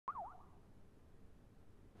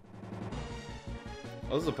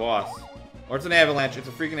Oh, this is a boss. Or it's an avalanche. It's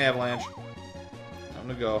a freaking avalanche. I'm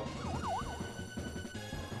gonna go.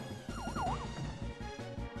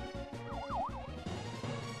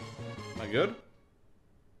 Am I good?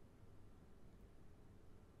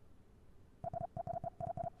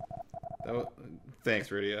 Thanks,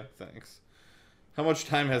 Rydia. Thanks. How much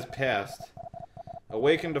time has passed?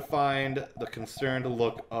 Awaken to find the concerned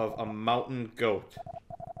look of a mountain goat.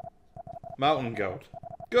 Mountain goat.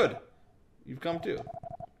 Good. You've come too.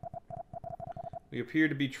 We appear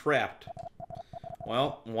to be trapped.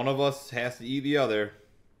 Well, one of us has to eat the other.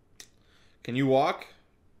 Can you walk?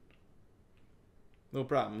 No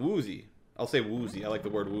problem. Woozy. I'll say woozy. I like the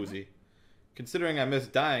word woozy. Considering I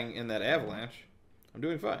missed dying in that avalanche, I'm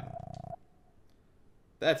doing fine.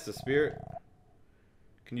 That's the spirit.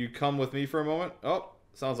 Can you come with me for a moment? Oh,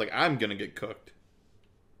 sounds like I'm gonna get cooked.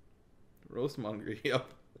 Roast hungry. Yep.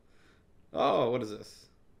 Oh, what is this?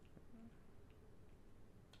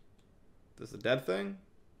 This a dead thing?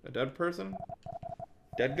 A dead person?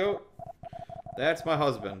 Dead goat? That's my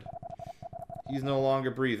husband. He's no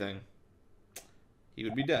longer breathing. He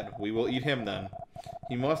would be dead. We will eat him then.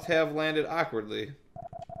 He must have landed awkwardly.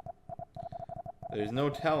 There's no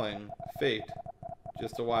telling fate.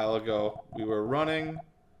 Just a while ago, we were running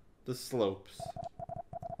the slopes.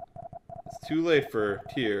 It's too late for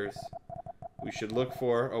tears. We should look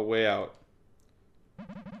for a way out.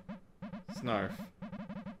 Snarf.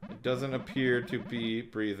 It doesn't appear to be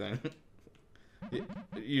breathing.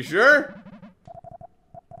 You sure?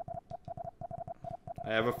 I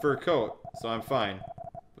have a fur coat, so I'm fine.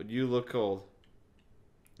 But you look cold.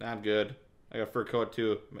 Not good. I got a fur coat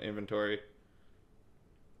too in my inventory.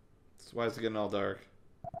 That's why it's getting all dark.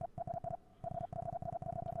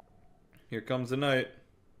 Here comes the night.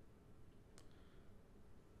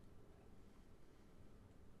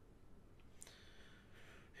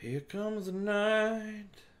 Here comes the night.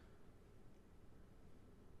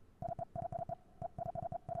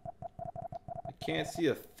 I can't see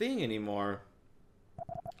a thing anymore.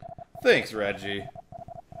 Thanks, Reggie.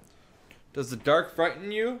 Does the dark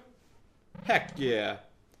frighten you? Heck yeah.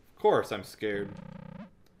 Of course I'm scared.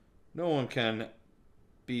 No one can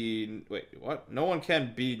be... Wait, what? No one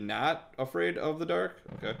can be not afraid of the dark?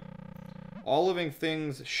 Okay. All living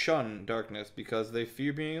things shun darkness because they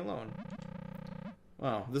fear being alone.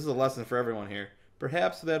 Wow, this is a lesson for everyone here.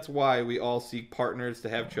 Perhaps that's why we all seek partners to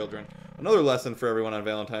have children. Another lesson for everyone on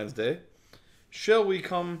Valentine's Day. Shall we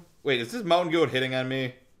come... Wait, is this mountain goat hitting on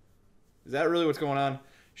me? Is that really what's going on?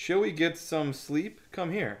 Shall we get some sleep?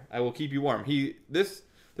 Come here. I will keep you warm. This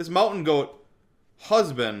mountain goat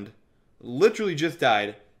husband literally just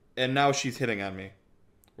died, and now she's hitting on me.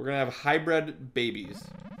 We're gonna have hybrid babies.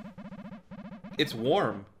 It's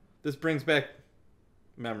warm. This brings back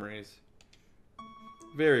memories.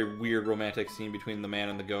 Very weird romantic scene between the man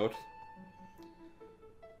and the goat.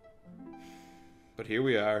 But here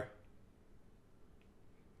we are.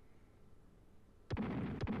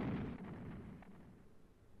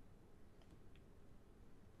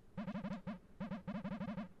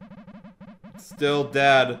 Still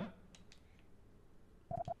dead.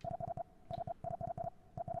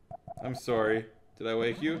 I'm sorry. Did I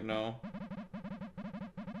wake you? No.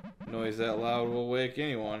 Noise that loud will wake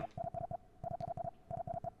anyone.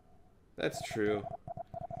 That's true.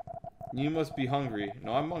 You must be hungry.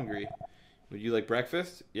 No, I'm hungry. Would you like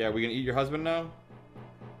breakfast? Yeah, we gonna eat your husband now?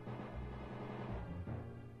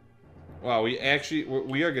 Wow, we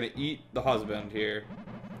are gonna eat the husband here.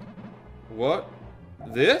 What?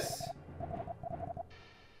 This?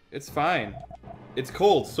 It's fine. It's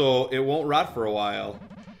cold, so it won't rot for a while.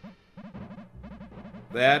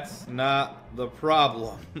 That's not the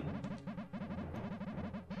problem.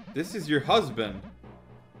 This is your husband.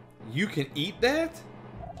 You can eat that?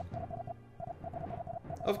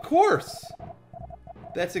 Of course.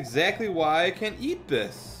 That's exactly why I can eat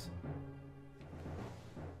this.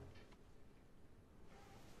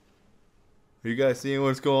 Are you guys seeing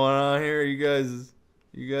what's going on here? You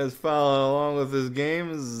guys following along with this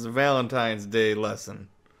game? This is a Valentine's Day lesson.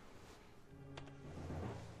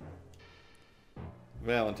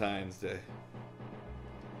 Valentine's Day.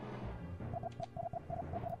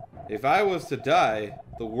 If I was to die,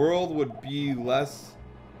 the world would be less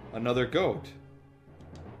another goat.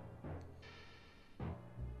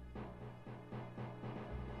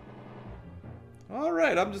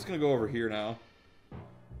 Alright, I'm just gonna go over here now.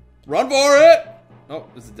 Run for it! Oh,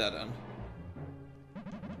 this is a dead end.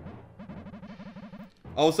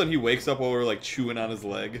 All of a sudden he wakes up while we're like chewing on his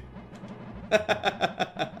leg.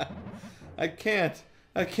 I can't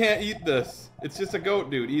eat this. It's just a goat,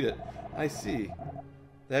 dude. Eat it. I see.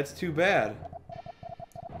 That's too bad.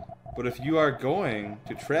 But if you are going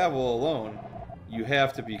to travel alone, you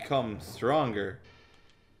have to become stronger.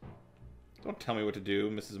 Don't tell me what to do,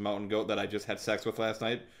 Mrs. Mountain Goat that I just had sex with last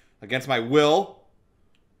night. Against my will.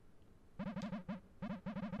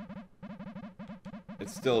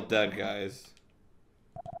 It's still dead, guys.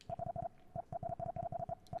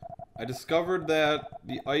 I discovered that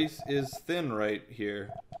the ice is thin right here.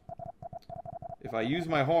 If I use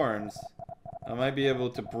my horns, I might be able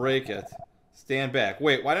to break it. Stand back.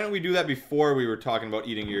 Wait, why didn't we do that before we were talking about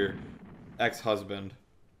eating your ex-husband?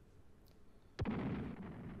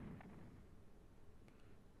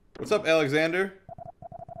 What's up, Alexander?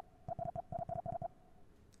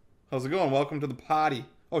 How's it going? Welcome to the potty.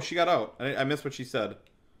 Oh, she got out. I missed what she said.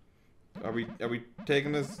 Are we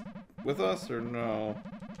taking this with us or no?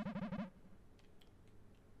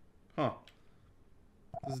 Huh.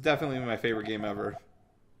 This is definitely my favorite game ever.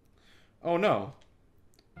 Oh no.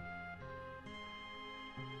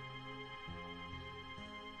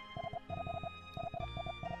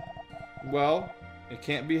 Well, it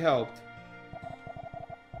can't be helped.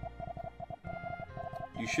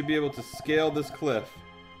 You should be able to scale this cliff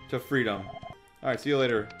to freedom. Alright, see you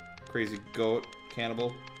later, crazy goat,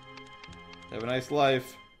 cannibal. Have a nice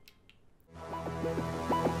life.